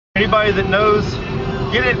Anybody that knows,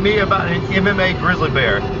 get at me about an MMA Grizzly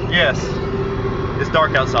Bear. Yes, it's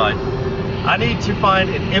dark outside. I need to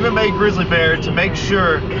find an MMA Grizzly Bear to make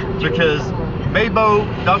sure, because Maybo,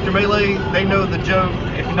 Dr. Melee, they know the joke.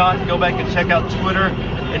 If not, go back and check out Twitter.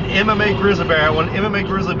 An MMA Grizzly Bear. I want an MMA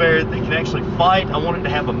Grizzly Bear that can actually fight. I want it to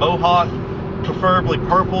have a mohawk, preferably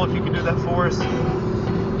purple if you can do that for us.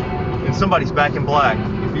 And somebody's back in black.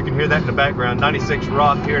 If you can hear that in the background, 96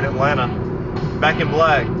 Rock here in Atlanta. Back in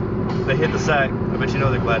black. They hit the sack. I bet you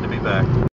know they're glad to be back.